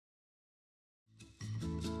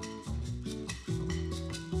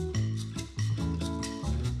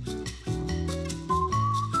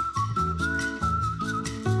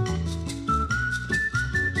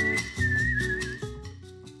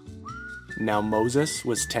Now Moses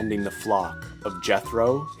was tending the flock of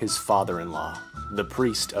Jethro, his father-in-law, the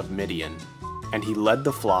priest of Midian, and he led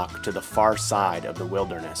the flock to the far side of the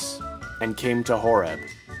wilderness, and came to Horeb,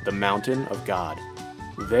 the mountain of God.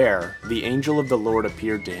 There the angel of the Lord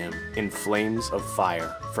appeared to him in flames of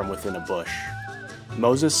fire from within a bush.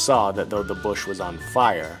 Moses saw that though the bush was on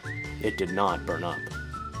fire, it did not burn up.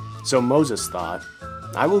 So Moses thought,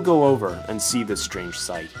 I will go over and see this strange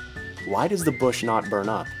sight. Why does the bush not burn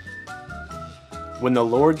up? When the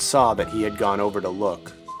Lord saw that he had gone over to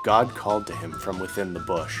look, God called to him from within the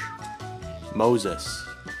bush, Moses,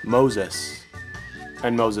 Moses.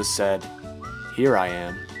 And Moses said, Here I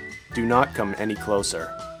am. Do not come any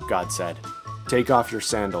closer, God said. Take off your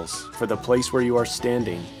sandals, for the place where you are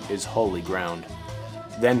standing is holy ground.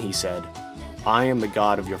 Then he said, I am the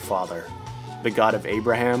God of your father, the God of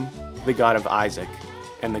Abraham, the God of Isaac,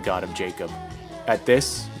 and the God of Jacob. At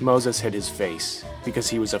this, Moses hid his face, because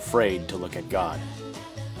he was afraid to look at God.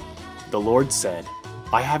 The Lord said,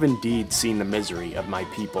 I have indeed seen the misery of my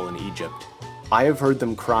people in Egypt. I have heard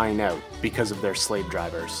them crying out because of their slave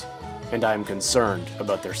drivers, and I am concerned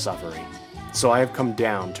about their suffering. So I have come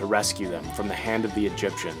down to rescue them from the hand of the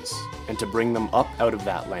Egyptians, and to bring them up out of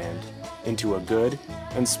that land into a good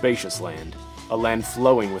and spacious land, a land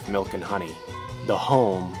flowing with milk and honey, the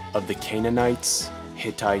home of the Canaanites,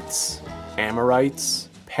 Hittites, Amorites,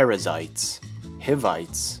 Perizzites,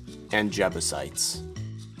 Hivites, and Jebusites.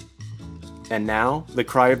 And now the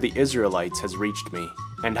cry of the Israelites has reached me,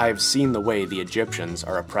 and I have seen the way the Egyptians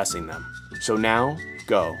are oppressing them. So now,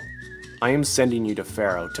 go. I am sending you to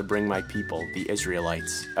Pharaoh to bring my people, the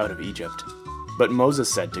Israelites, out of Egypt. But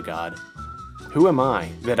Moses said to God, Who am I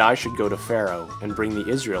that I should go to Pharaoh and bring the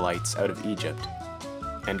Israelites out of Egypt?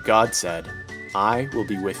 And God said, I will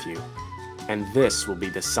be with you, and this will be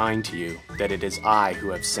the sign to you that it is I who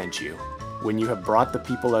have sent you. When you have brought the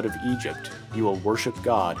people out of Egypt, you will worship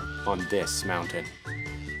God on this mountain.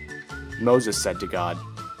 Moses said to God,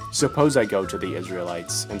 Suppose I go to the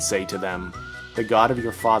Israelites and say to them, The God of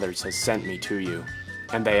your fathers has sent me to you.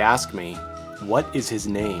 And they ask me, What is his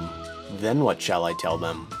name? Then what shall I tell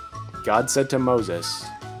them? God said to Moses,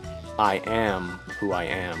 I am who I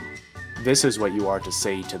am. This is what you are to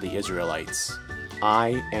say to the Israelites.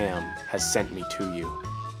 I am has sent me to you.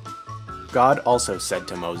 God also said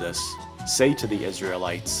to Moses, Say to the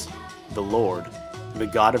Israelites, The Lord, the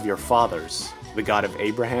God of your fathers, the God of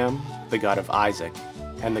Abraham, the God of Isaac,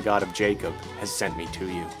 and the God of Jacob has sent me to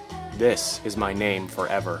you. This is my name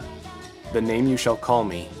forever, the name you shall call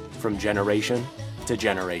me from generation to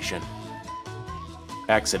generation.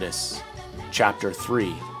 Exodus chapter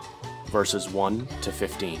 3, verses 1 to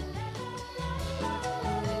 15.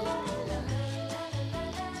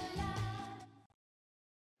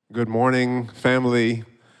 Good morning, family.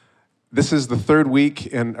 This is the third week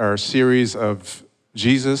in our series of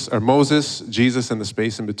Moses, Jesus, and the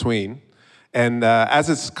space in between. And as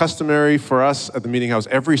it's customary for us at the Meeting House,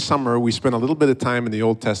 every summer we spend a little bit of time in the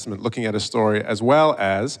Old Testament looking at a story, as well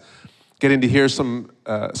as getting to hear some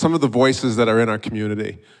of the voices that are in our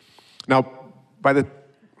community. Now,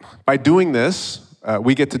 by doing this,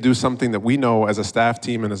 we get to do something that we know as a staff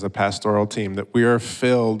team and as a pastoral team, that we are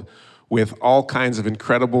filled with all kinds of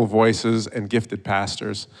incredible voices and gifted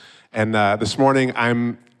pastors. And this morning,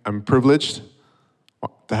 I'm privileged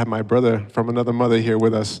to have my brother from another mother here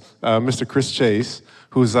with us, Mr. Chris Chase,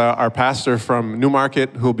 who's our pastor from Newmarket,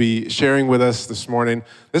 who'll be sharing with us this morning.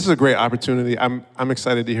 This is a great opportunity. I'm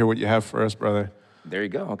excited to hear what you have for us, brother. There you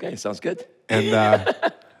go. Okay, sounds good. And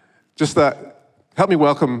just help me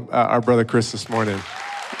welcome our brother Chris this morning.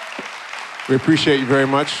 We appreciate you very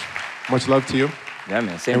much. Much love to you. Yeah,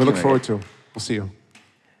 man. Same and we to look you, forward to it. We'll see you.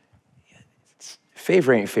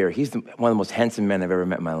 Favor ain't fair. He's one of the most handsome men I've ever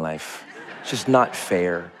met in my life. It's just not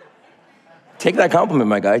fair. Take that compliment,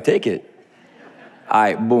 my guy. Take it. All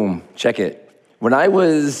right, boom. Check it. When I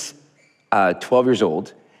was 12 years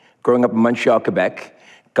old, growing up in Montreal, Quebec,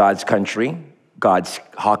 God's country, God's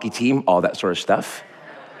hockey team, all that sort of stuff.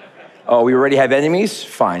 Oh, we already have enemies?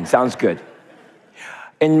 Fine, sounds good.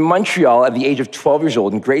 In Montreal, at the age of 12 years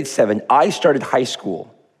old, in grade 7, I started high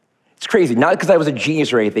school. It's crazy, not because I was a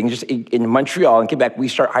genius or anything, just in Montreal, in Quebec, we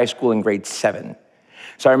start high school in grade 7.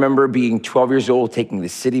 So I remember being 12 years old, taking the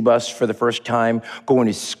city bus for the first time, going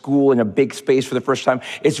to school in a big space for the first time.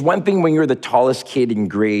 It's one thing when you're the tallest kid in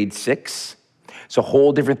grade 6. It's a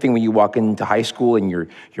whole different thing when you walk into high school and your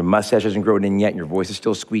mustache hasn't grown in yet, and your voice is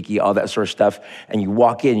still squeaky, all that sort of stuff. And you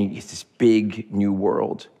walk in, and it's this big new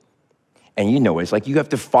world. And you know, it's like you have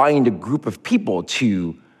to find a group of people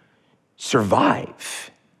to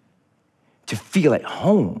survive, to feel at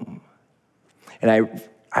home. And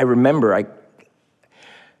I remember,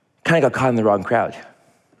 kind kind of got caught in the wrong crowd.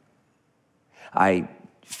 I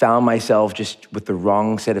found myself just with the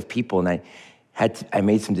wrong set of people, and I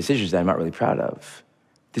made some decisions that I'm not really proud of.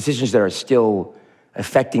 Decisions that are still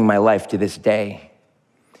affecting my life to this day.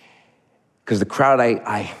 Because the crowd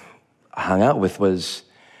I hung out with was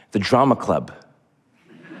the drama club.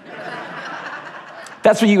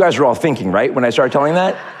 That's what you guys are all thinking, right? When I started telling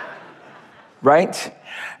that, right?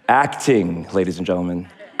 Acting, ladies and gentlemen,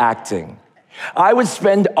 acting. I would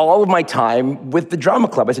spend all of my time with the drama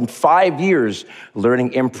club. I spent 5 years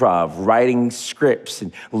learning improv, writing scripts,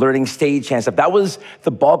 and learning stagehand stuff. That was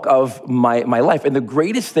the bulk of my life. And the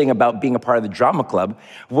greatest thing about being a part of the drama club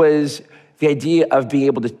was the idea of being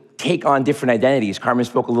able to take on different identities. Carmen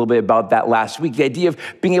spoke a little bit about that last week. The idea of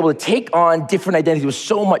being able to take on different identities was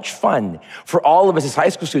so much fun for all of us as high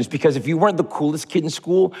school students, because if you weren't the coolest kid in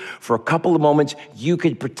school, for a couple of moments, you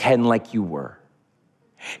could pretend like you were.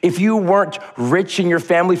 If you weren't rich in your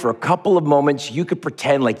family, for a couple of moments, you could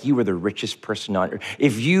pretend like you were the richest person on earth.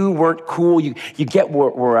 If you weren't cool, you get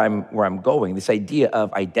where I'm going. This idea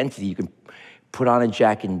of identity, you can put on a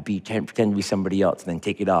jacket and pretend to be somebody else, and then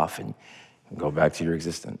take it off and go back to your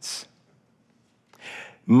existence.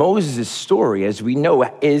 Moses' story, as we know,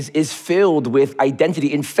 is filled with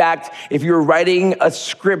identity. In fact, if you're writing a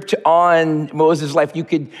script on Moses' life, you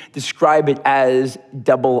could describe it as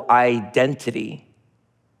double identity.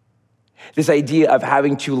 This idea of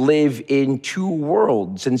having to live in two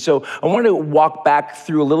worlds. And so I want to walk back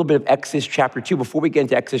through a little bit of Exodus chapter 2 before we get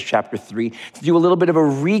into Exodus chapter 3 to do a little bit of a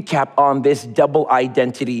recap on this double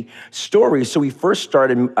identity story. So we first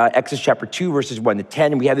started in Exodus chapter 2, verses 1 to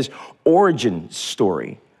 10, and we have this origin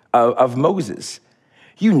story of Moses.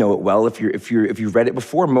 You know it well if you've read it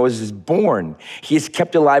before. Moses is born. He is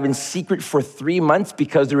kept alive in secret for 3 months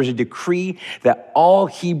because there is a decree that all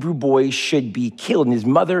Hebrew boys should be killed. And his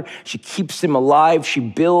mother, she keeps him alive. She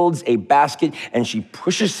builds a basket and she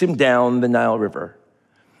pushes him down the Nile River.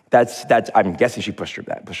 That's I'm guessing she pushed him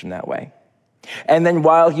that way. And then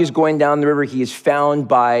while he is going down the river, he is found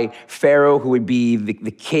by Pharaoh, who would be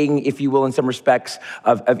the king, if you will, in some respects,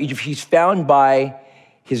 of Egypt. He's found by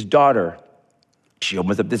his daughter. She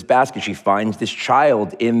opens up this basket. She finds this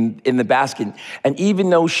child in the basket. And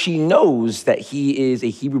even though she knows that he is a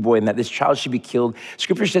Hebrew boy and that this child should be killed,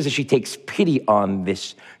 Scripture says that she takes pity on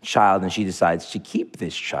this child and she decides to keep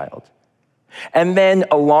this child. And then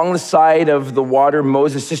along the side of the water,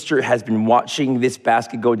 Moses' sister has been watching this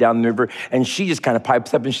basket go down the river, and she just kind of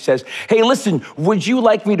pipes up and she says, "Hey, listen, would you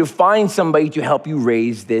like me to find somebody to help you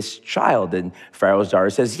raise this child?" And Pharaoh's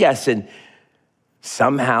daughter says, "Yes." And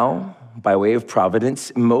somehow, by way of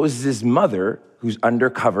providence, Moses' mother, who's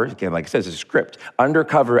undercover, again, like it says, a script,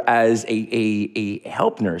 undercover as a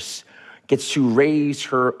help nurse, gets to raise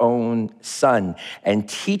her own son and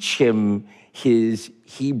teach him his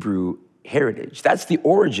Hebrew heritage. That's the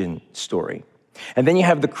origin story. And then you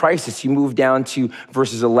have the crisis. You move down to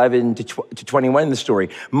verses 11 to 21 in the story.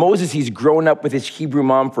 Moses, he's grown up with his Hebrew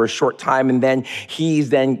mom for a short time, and then he's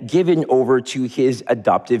then given over to his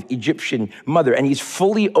adoptive Egyptian mother. And he's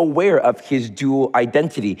fully aware of his dual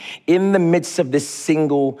identity in the midst of this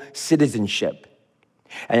single citizenship.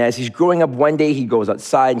 And as he's growing up, one day he goes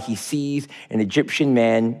outside and he sees an Egyptian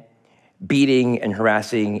man beating and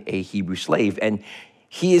harassing a Hebrew slave. And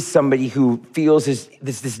he is somebody who feels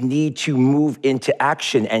this need to move into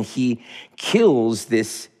action, and he kills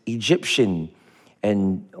this Egyptian.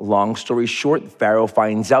 And long story short, Pharaoh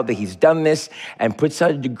finds out that he's done this and puts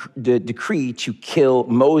out a decree to kill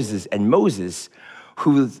Moses. And Moses,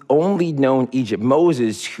 who's only known Egypt,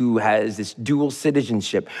 Moses, who has this dual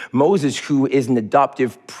citizenship, Moses, who is an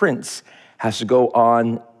adoptive prince, has to go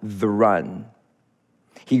on the run.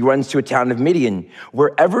 He runs to a town of Midian.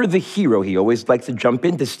 Wherever the hero, he always likes to jump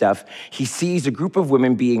into stuff, he sees a group of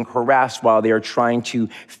women being harassed while they are trying to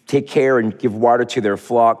take care and give water to their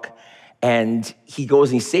flock. And he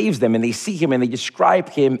goes and he saves them, and they see him and they describe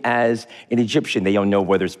him as an Egyptian. They don't know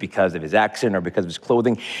whether it's because of his accent or because of his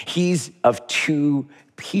clothing. He's of two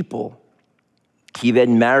people. He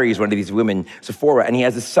then marries one of these women, Sephora, and he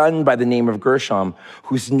has a son by the name of Gershom,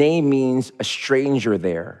 whose name means a stranger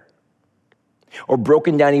there. Or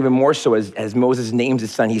broken down even more so as Moses names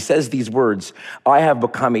his son, he says these words, "I have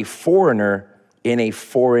become a foreigner in a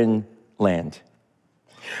foreign land."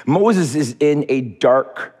 Moses is in a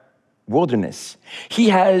dark wilderness. He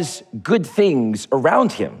has good things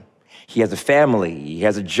around him. He has a family, he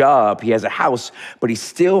has a job, he has a house, but he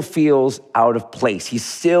still feels out of place. He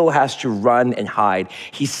still has to run and hide.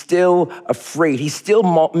 He's still afraid. He's still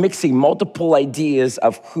mixing multiple ideas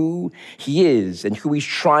of who he is and who he's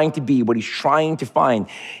trying to be, what he's trying to find.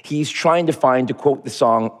 He's trying to find, to quote the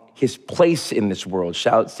song his place in this world.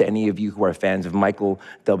 Shouts to any of you who are fans of Michael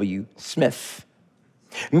W. Smith.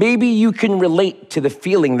 Maybe you can relate to the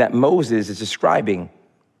feeling that Moses is describing.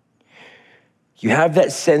 You have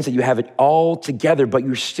that sense that you have it all together, but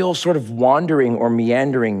you're still sort of wandering or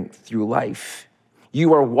meandering through life.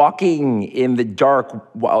 You are walking in the dark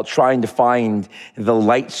while trying to find the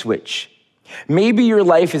light switch. Maybe your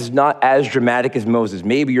life is not as dramatic as Moses.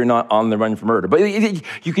 Maybe you're not on the run for murder, but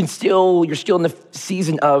you're still in the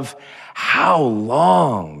season of, how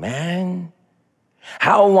long, man?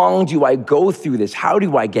 How long do I go through this? How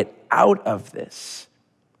do I get out of this?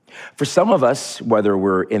 For some of us, whether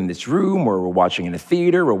we're in this room or we're watching in a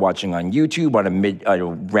theater, we're watching on YouTube on a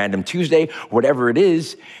random Tuesday, whatever it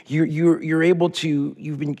is,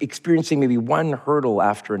 you've been experiencing maybe one hurdle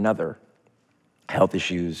after another. Health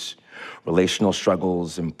issues, relational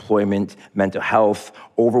struggles, employment, mental health,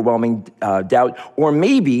 overwhelming doubt, or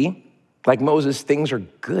maybe, like Moses, things are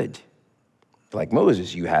good. Like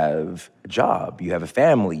Moses, you have a job, you have a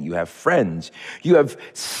family, you have friends, you have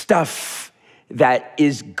stuff that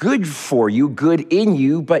is good for you, good in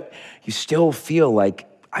you, but you still feel like,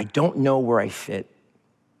 I don't know where I fit.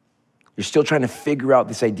 You're still trying to figure out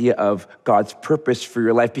this idea of God's purpose for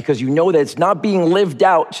your life because you know that it's not being lived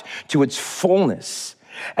out to its fullness.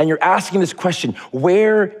 And you're asking this question,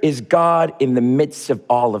 where is God in the midst of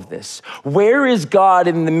all of this? Where is God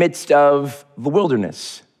in the midst of the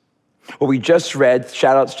wilderness? Well, we just read,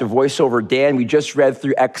 shout outs to voiceover Dan, we just read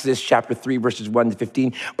through Exodus chapter 3, verses 1 to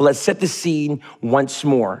 15, but let's set the scene once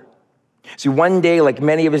more. See, one day, like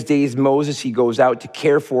many of his days, Moses, he goes out to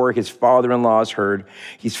care for his father-in-law's herd.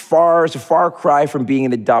 It's a far cry from being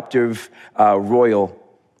an adoptive royal.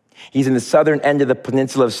 He's in the southern end of the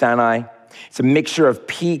peninsula of Sinai. It's a mixture of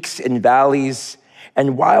peaks and valleys.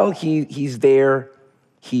 And while he's there,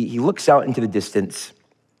 he looks out into the distance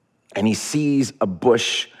and he sees a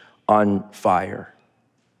bush on fire.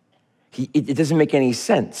 It doesn't make any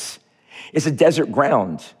sense. It's a desert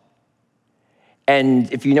ground.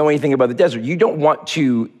 And if you know anything about the desert, you don't want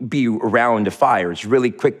to be around a fire. It's really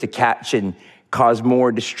quick to catch and cause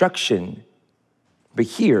more destruction. But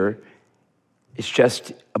here, it's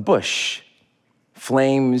just a bush,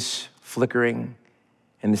 flames flickering,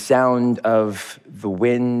 and the sound of the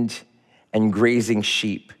wind and grazing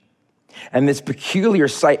sheep. And this peculiar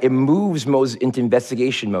sight, it moves Moses into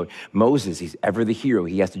investigation mode. Moses, he's ever the hero.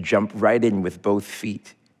 He has to jump right in with both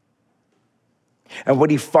feet. And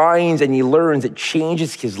what he finds and he learns, it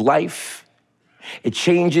changes his life. It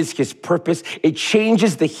changes his purpose. It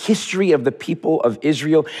changes the history of the people of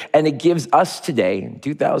Israel. And it gives us today, in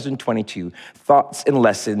 2022, thoughts and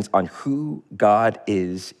lessons on who God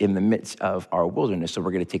is in the midst of our wilderness. So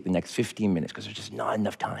we're going to take the next 15 minutes because there's just not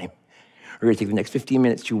enough time. We're going to take the next 15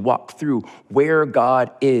 minutes to walk through where God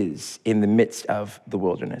is in the midst of the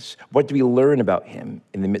wilderness. What do we learn about him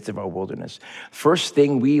in the midst of our wilderness? First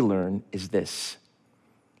thing we learn is this.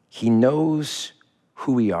 He knows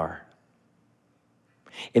who we are.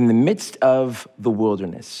 In the midst of the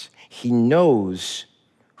wilderness, he knows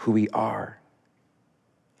who we are.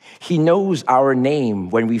 He knows our name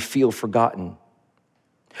when we feel forgotten.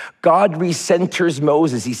 God recenters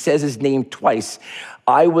Moses. He says his name twice.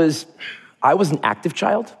 I was an active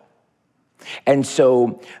child. And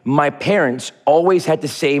so my parents always had to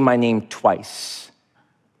say my name twice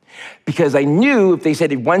because I knew if they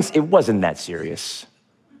said it once, it wasn't that serious.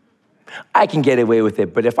 I can get away with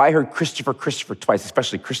it, but if I heard Christopher twice,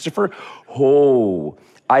 especially Christopher,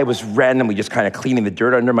 I was randomly just kind of cleaning the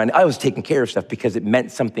dirt under my name. I was taking care of stuff because it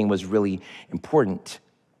meant something was really important.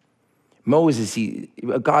 Moses,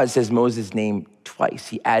 God says Moses' name twice.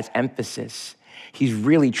 He adds emphasis. He's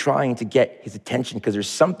really trying to get his attention because there's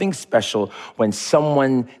something special when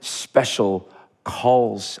someone special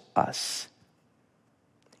calls us.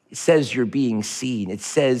 It says you're being seen. It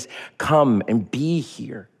says come and be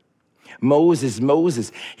here.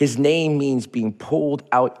 Moses, his name means being pulled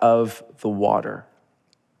out of the water.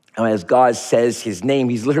 And as God says his name,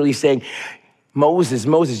 he's literally saying, Moses,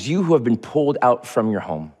 you who have been pulled out from your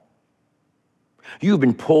home. You have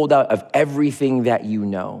been pulled out of everything that you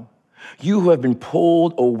know. You who have been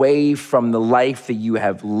pulled away from the life that you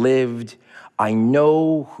have lived. I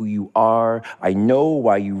know who you are. I know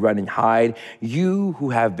why you run and hide. You who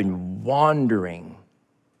have been wandering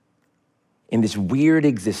in this weird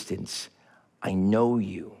existence, I know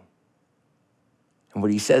you. And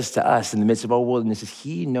what he says to us in the midst of our wilderness is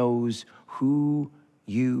he knows who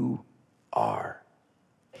you are.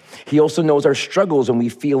 He also knows our struggles when we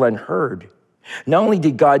feel unheard. Not only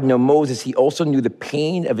did God know Moses, he also knew the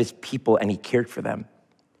pain of his people and he cared for them.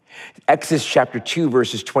 Exodus chapter 2,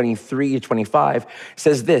 verses 23 to 25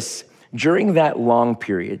 says this, During that long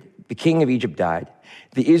period, the king of Egypt died.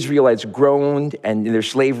 The Israelites groaned and in their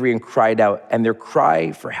slavery and cried out, and their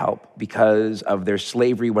cry for help because of their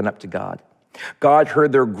slavery went up to God. God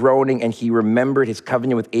heard their groaning, and he remembered his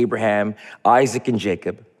covenant with Abraham, Isaac, and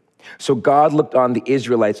Jacob. So God looked on the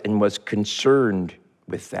Israelites and was concerned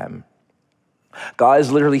with them. God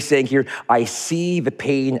is literally saying here, I see the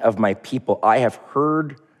pain of my people. I have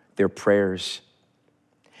heard their prayers,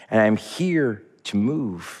 and I'm here to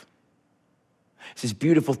move. It's this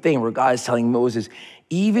beautiful thing where God is telling Moses,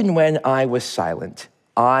 even when I was silent,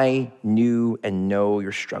 I knew and know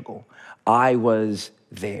your struggle. I was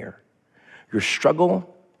there. Your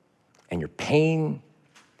struggle and your pain,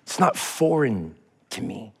 it's not foreign to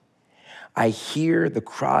me. I hear the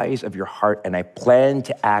cries of your heart, and I plan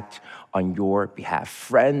to act on your behalf.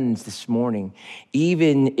 Friends, this morning,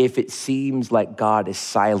 even if it seems like God is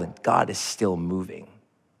silent, God is still moving.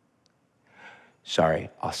 Sorry,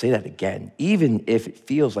 I'll say that again. Even if it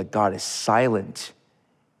feels like God is silent,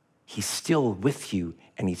 he's still with you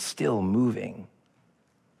and he's still moving.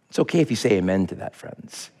 It's okay if you say amen to that,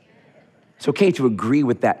 friends. It's okay to agree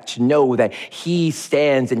with that, to know that he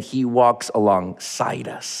stands and he walks alongside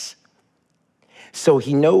us. So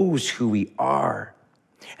he knows who we are.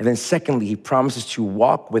 And then secondly, he promises to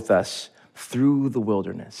walk with us through the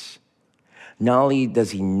wilderness. Not only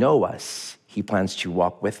does he know us, he plans to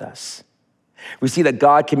walk with us. We see that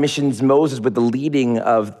God commissions Moses with the leading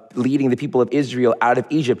the people of Israel out of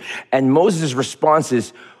Egypt. And Moses' response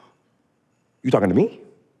is, you talking to me?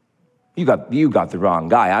 You got the wrong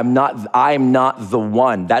guy. I'm not the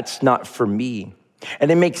one. That's not for me.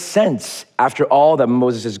 And it makes sense after all that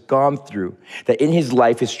Moses has gone through, that in his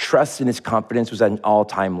life, his trust and his confidence was at an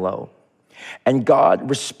all-time low. And God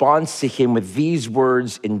responds to him with these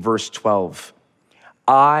words in verse 12,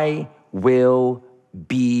 I will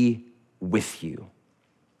be with you.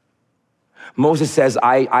 Moses says,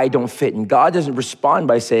 I don't fit. And God doesn't respond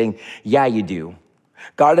by saying, yeah, you do.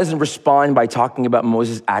 God doesn't respond by talking about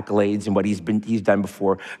Moses' accolades and what he's done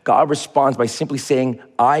before. God responds by simply saying,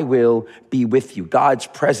 I will be with you. God's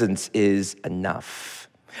presence is enough.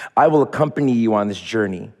 I will accompany you on this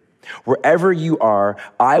journey. Wherever you are,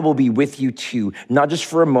 I will be with you too, not just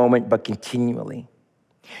for a moment, but continually.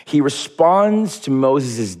 He responds to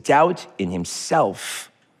Moses' doubt in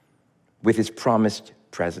himself with his promised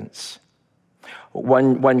presence.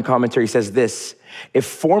 One commentary says this, if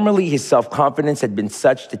formerly his self-confidence had been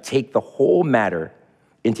such to take the whole matter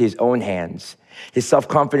into his own hands, his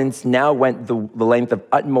self-confidence now went the length of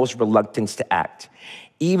utmost reluctance to act,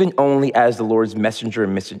 even only as the Lord's messenger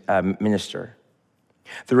and minister.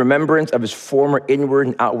 The remembrance of his former inward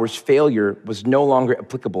and outward failure was no longer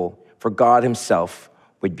applicable, for God himself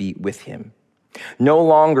would be with him. No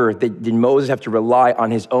longer did Moses have to rely on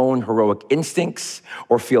his own heroic instincts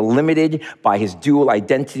or feel limited by his dual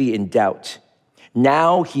identity and doubt.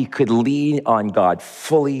 Now he could lean on God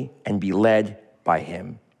fully and be led by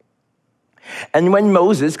him. And when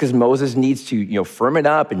Moses, because Moses needs to firm it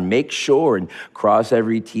up and make sure and cross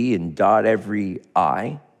every T and dot every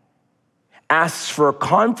I, asks for a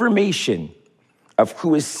confirmation of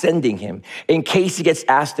who is sending him, in case he gets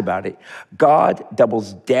asked about it, God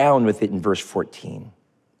doubles down with it in verse 14.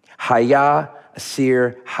 Haya,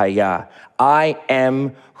 Asir, Haya. I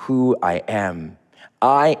am who I am.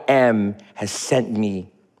 I am has sent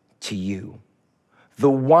me to you.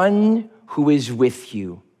 The one who is with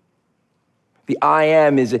you. The I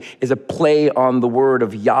am is a play on the word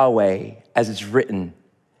of Yahweh as it's written.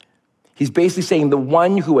 He's basically saying the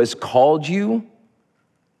one who has called you,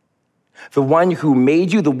 the one who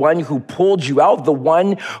made you, the one who pulled you out, the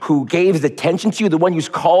one who gave his attention to you, the one who's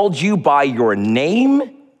called you by your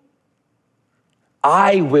name,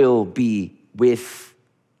 I will be with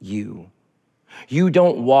you. You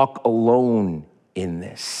don't walk alone in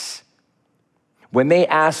this. When they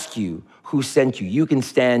ask you who sent you, you can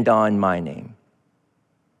stand on my name.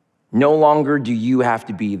 No longer do you have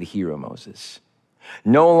to be the hero, Moses.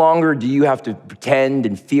 No longer do you have to pretend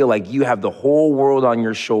and feel like you have the whole world on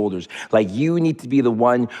your shoulders, like you need to be the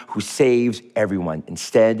one who saves everyone.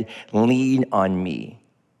 Instead, lean on me.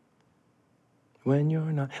 When you're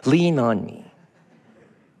not, lean on me.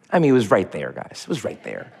 I mean, it was right there, guys. It was right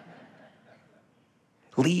there.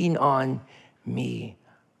 Lean on me.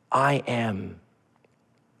 I am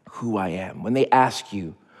who I am. When they ask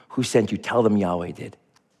you who sent you, tell them Yahweh did.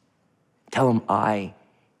 Tell them I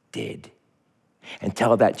did. And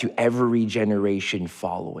tell that to every generation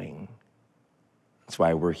following. That's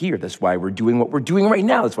why we're here. That's why we're doing what we're doing right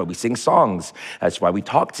now. That's why we sing songs. That's why we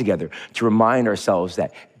talk together, to remind ourselves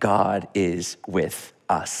that God is with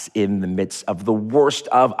us in the midst of the worst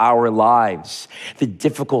of our lives, the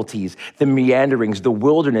difficulties, the meanderings, the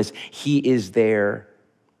wilderness. He is there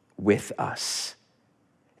with us.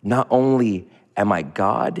 Not only am I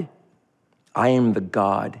God, I am the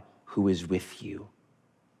God who is with you.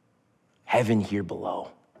 Heaven here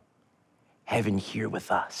below, heaven here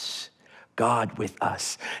with us, God with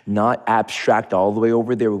us, not abstract all the way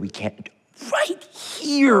over there where we can't, right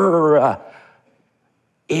here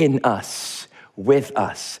in us, with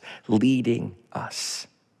us, leading us.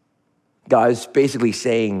 God is basically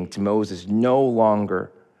saying to Moses, no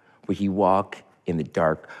longer would he walk in the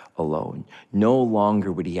dark alone. No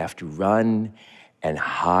longer would he have to run and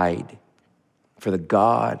hide, for the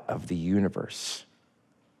God of the universe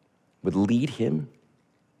would lead him,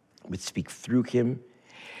 would speak through him,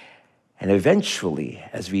 and eventually,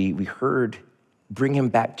 as we heard, bring him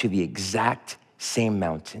back to the exact same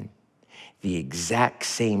mountain, the exact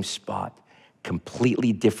same spot,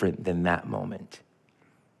 completely different than that moment.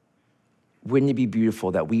 Wouldn't it be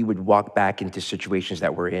beautiful that we would walk back into situations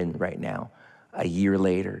that we're in right now, a year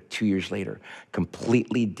later, 2 years later,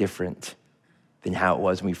 completely different than how it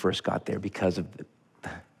was when we first got there because of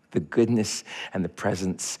the goodness and the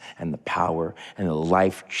presence and the power and the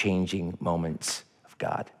life-changing moments of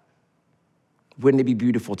God. Wouldn't it be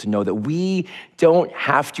beautiful to know that we don't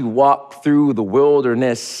have to walk through the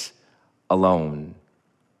wilderness alone,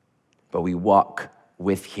 but we walk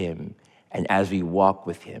with him. And as we walk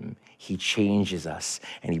with him, he changes us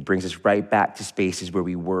and he brings us right back to spaces where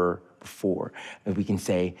we were before. And we can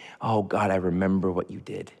say, oh God, I remember what you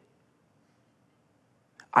did.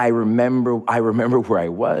 I remember where I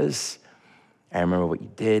was. I remember what you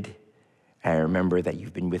did. And I remember that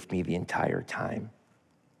you've been with me the entire time.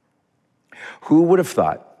 Who would have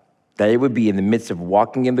thought that it would be in the midst of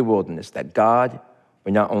walking in the wilderness that God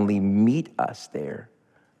would not only meet us there,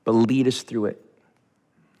 but lead us through it,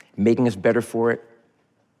 making us better for it,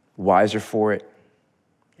 wiser for it,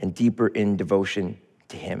 and deeper in devotion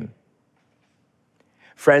to him.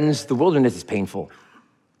 Friends, the wilderness is painful.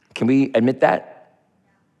 Can we admit that?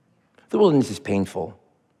 The wilderness is painful.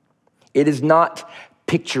 It is not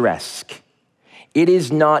picturesque. It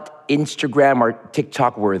is not Instagram or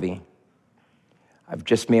TikTok worthy. I've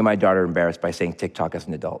just made my daughter embarrassed by saying TikTok as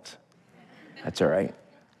an adult. That's all right.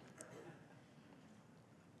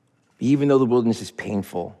 Even though the wilderness is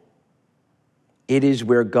painful, it is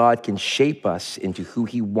where God can shape us into who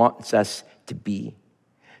he wants us to be,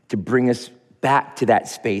 to bring us back to that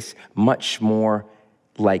space much more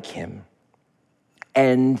like him.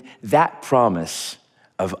 And that promise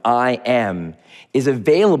of I am is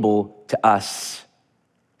available to us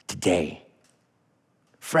today.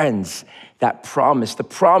 Friends, that promise, the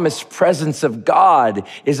promised presence of God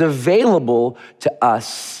is available to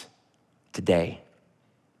us today.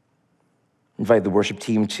 Invite the worship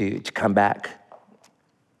team to come back.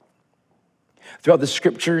 Throughout the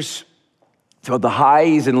scriptures, throughout the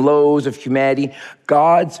highs and lows of humanity,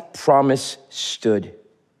 God's promise stood.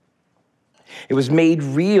 It was made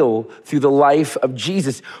real through the life of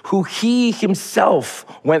Jesus, who he himself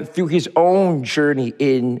went through his own journey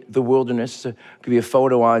in the wilderness. I'll give you a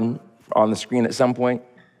photo on the screen at some point.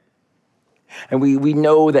 And we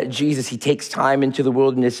know that Jesus, he takes time into the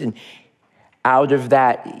wilderness, and out of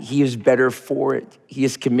that, he is better for it. He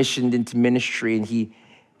is commissioned into ministry, and he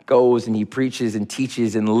goes and he preaches and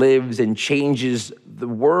teaches and lives and changes the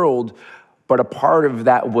world. But a part of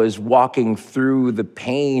that was walking through the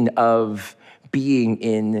pain of being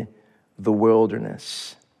in the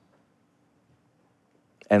wilderness.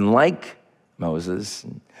 And like Moses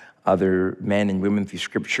and other men and women through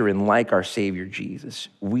scripture, and like our Savior Jesus,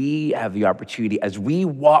 we have the opportunity as we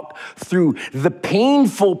walk through the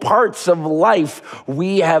painful parts of life,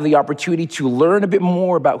 we have the opportunity to learn a bit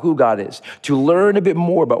more about who God is, to learn a bit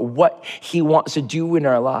more about what he wants to do in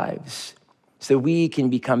our lives so we can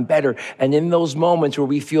become better. And in those moments where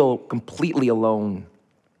we feel completely alone,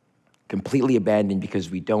 completely abandoned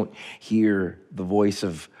because we don't hear the voice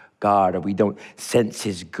of God, or we don't sense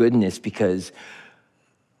his goodness because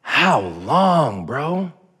how long,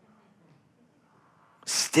 bro?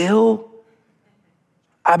 Still?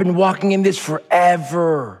 I've been walking in this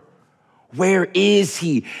forever. Where is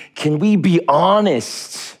he? Can we be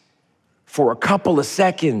honest for a couple of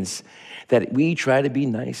seconds that we try to be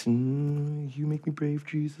nice and you make me brave,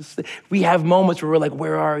 Jesus? We have moments where we're like,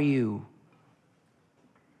 where are you?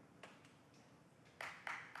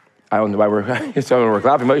 I don't know why we're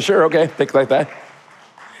clapping, but sure, okay, things like that.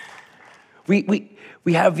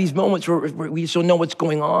 We have these moments where we just don't know what's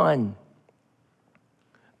going on.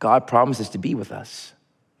 God promises to be with us.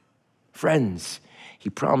 Friends, he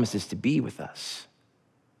promises to be with us.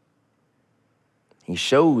 He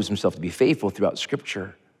shows himself to be faithful throughout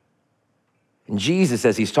Scripture. And Jesus,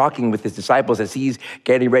 as he's talking with his disciples, as he's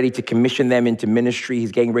getting ready to commission them into ministry,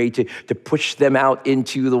 he's getting ready to push them out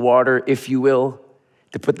into the water, if you will,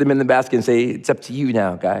 to put them in the basket and say, it's up to you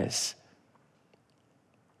now, guys.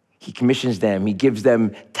 He commissions them, he gives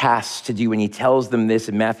them tasks to do, and he tells them this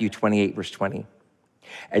in Matthew 28, verse 20.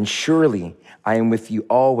 And surely I am with you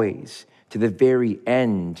always to the very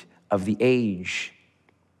end of the age.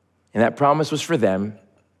 And that promise was for them,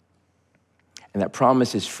 and that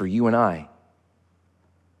promise is for you and I.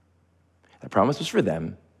 That promise was for them,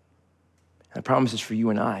 and that promise is for you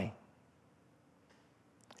and I.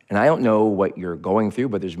 And I don't know what you're going through,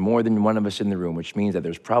 but there's more than one of us in the room, which means that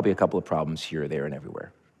there's probably a couple of problems here, there, and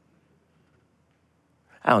everywhere.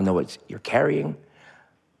 I don't know what you're carrying.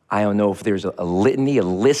 I don't know if there's a litany, a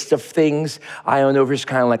list of things. I don't know if it's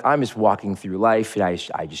kind of like, I'm just walking through life, and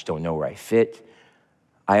I just don't know where I fit.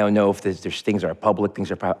 I don't know if there's things that are public, things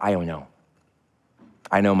that are private. I don't know.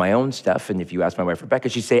 I know my own stuff, and if you ask my wife, Rebecca,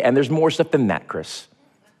 she'd say, and there's more stuff than that, Chris.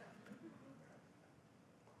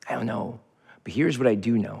 I don't know, but here's what I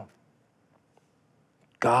do know.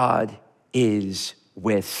 God is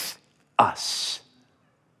with us.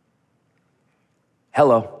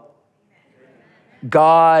 Hello.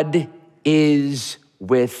 God is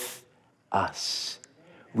with us.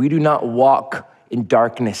 We do not walk in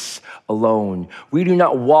darkness alone. We do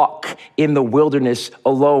not walk in the wilderness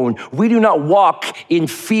alone. We do not walk in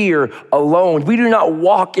fear alone. We do not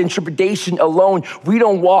walk in trepidation alone. We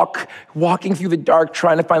don't walking through the dark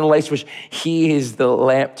trying to find the light switch. He is the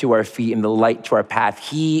lamp to our feet and the light to our path.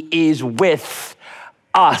 He is with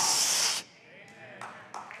us.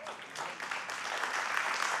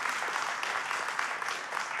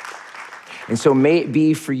 And so may it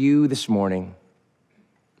be for you this morning,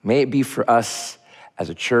 may it be for us as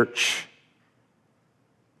a church,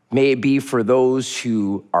 may it be for those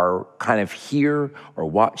who are kind of here or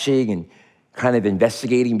watching and kind of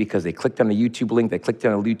investigating because they clicked on a YouTube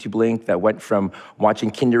link, that went from watching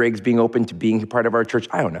Kinder Eggs being open to being part of our church.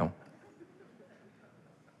 I don't know.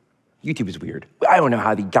 YouTube is weird. I don't know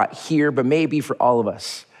how they got here, but maybe for all of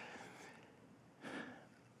us,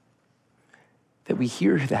 that we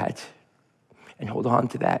hear that and hold on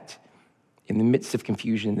to that in the midst of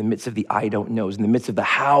confusion, in the midst of the I don't knows, in the midst of the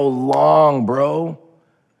how long, bro.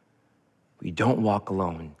 We don't walk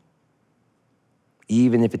alone.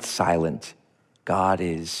 Even if it's silent, God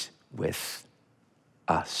is with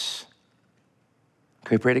us.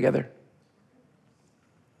 Can we pray together?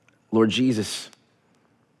 Lord Jesus,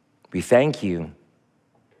 we thank you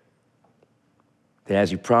that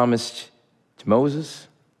as you promised to Moses,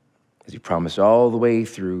 as you promised all the way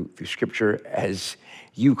through Scripture, as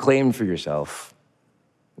you claimed for yourself,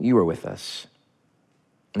 you are with us.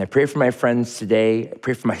 And I pray for my friends today. I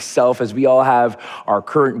pray for myself as we all have our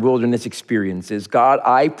current wilderness experiences. God,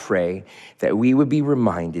 I pray that we would be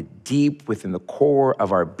reminded deep within the core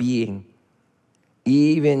of our being,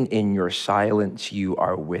 even in your silence, you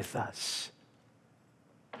are with us.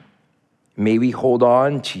 May we hold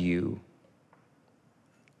on to you.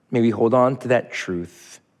 May we hold on to that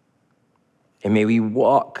truth. And may we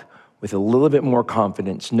walk with a little bit more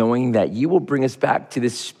confidence, knowing that you will bring us back to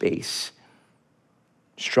this space,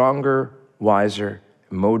 stronger, wiser,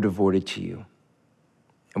 and more devoted to you.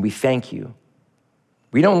 And we thank you.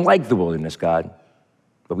 We don't like the wilderness, God,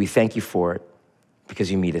 but we thank you for it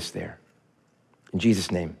because you meet us there. In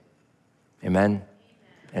Jesus' name, amen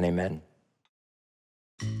and amen.